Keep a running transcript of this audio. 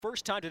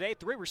First time today,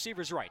 three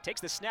receivers right. Takes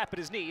the snap at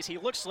his knees. He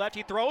looks left.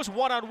 He throws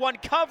one-on-one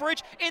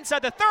coverage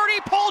inside the 30.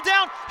 Pull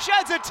down.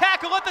 Sheds a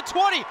tackle at the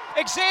 20.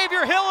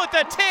 Xavier Hill at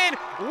the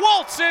 10.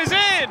 Waltzes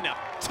in.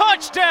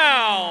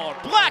 Touchdown.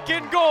 Black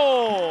and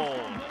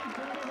gold.